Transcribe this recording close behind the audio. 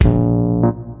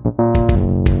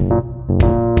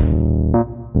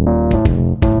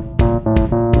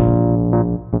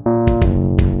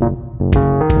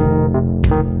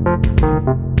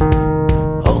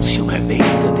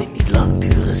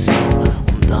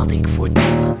omdat ik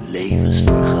voortdurend levens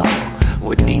vergal.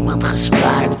 Wordt niemand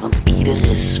gespaard, want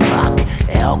ieder is zwak.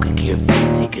 Elke keer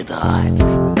vind ik het hart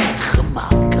met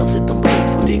gemak. Als het dan breekt,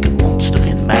 voed ik het monster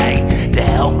in mij. De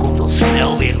hel komt al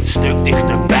snel weer een stuk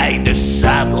dichterbij. Dus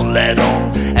Satan, let op,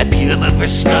 heb je me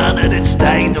verstaan? Het is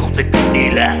tijd om te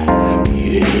knielen.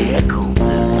 Heer komt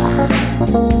eraan.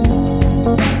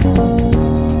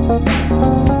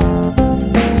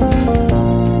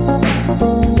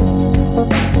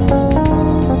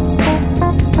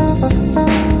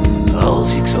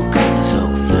 Als ik zou kunnen, zou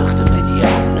ik vluchten met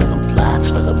jou naar een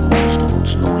plaats waar een monster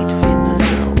ons nooit vinden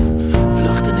zal.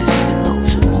 Vluchten is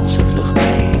zinloos, een monster vlucht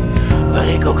mee. Waar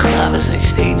ik ook ga, we zijn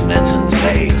steeds met z'n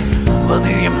twee.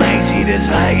 Wanneer je mij ziet, is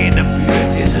hij in de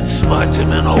buurt. Is het zwart in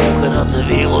mijn ogen dat de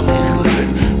wereld in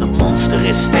gluurt. De monster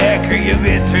is sterker, je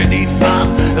wint er niet van.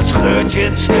 Het scheurt je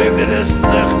in stukken, dus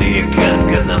vlucht nu je kan.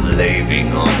 'Cause I'm living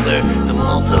under the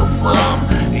motto from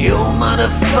yo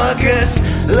motherfuckers.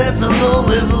 Let the Lol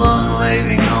live long,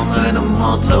 living under the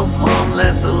motto from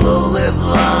let the Lol live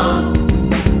long.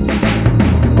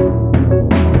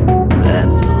 Let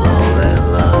the Lol live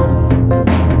long.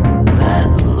 Let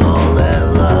the Lol live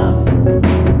long.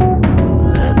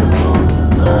 Let the Lol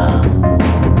live long.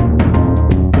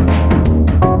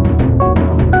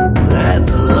 Let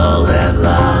the Lol live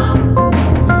long.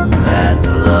 Let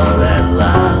the Lol live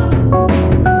long.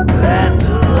 Let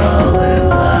the Lol live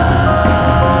long.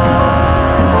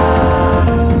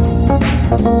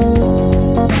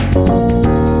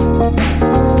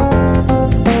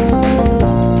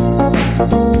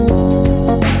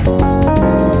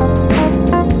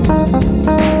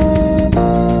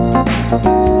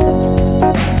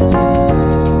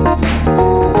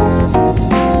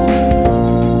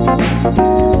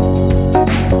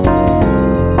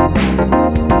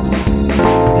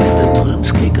 En de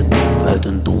drums klinken tof uit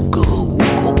een donkere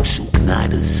hoek op zoek naar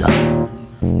de zang.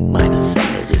 Maar de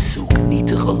zanger is zoek niet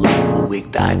te geloven hoe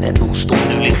ik daar net nog stond.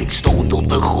 Nu lig ik stoned op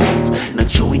de grond, een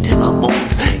joint in mijn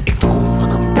mond. Ik droom van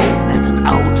een boom met een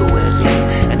auto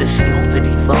erin. En de stilte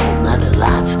die valt naar de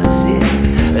laatste zin.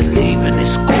 Het leven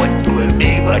is kort, doe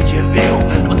ermee wat je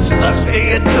wil. Want straks ben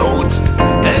je dood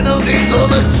en dan is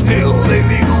alles stil.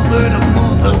 Living onder de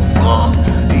motto from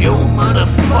yo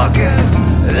motherfuckers.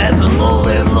 Let the Lol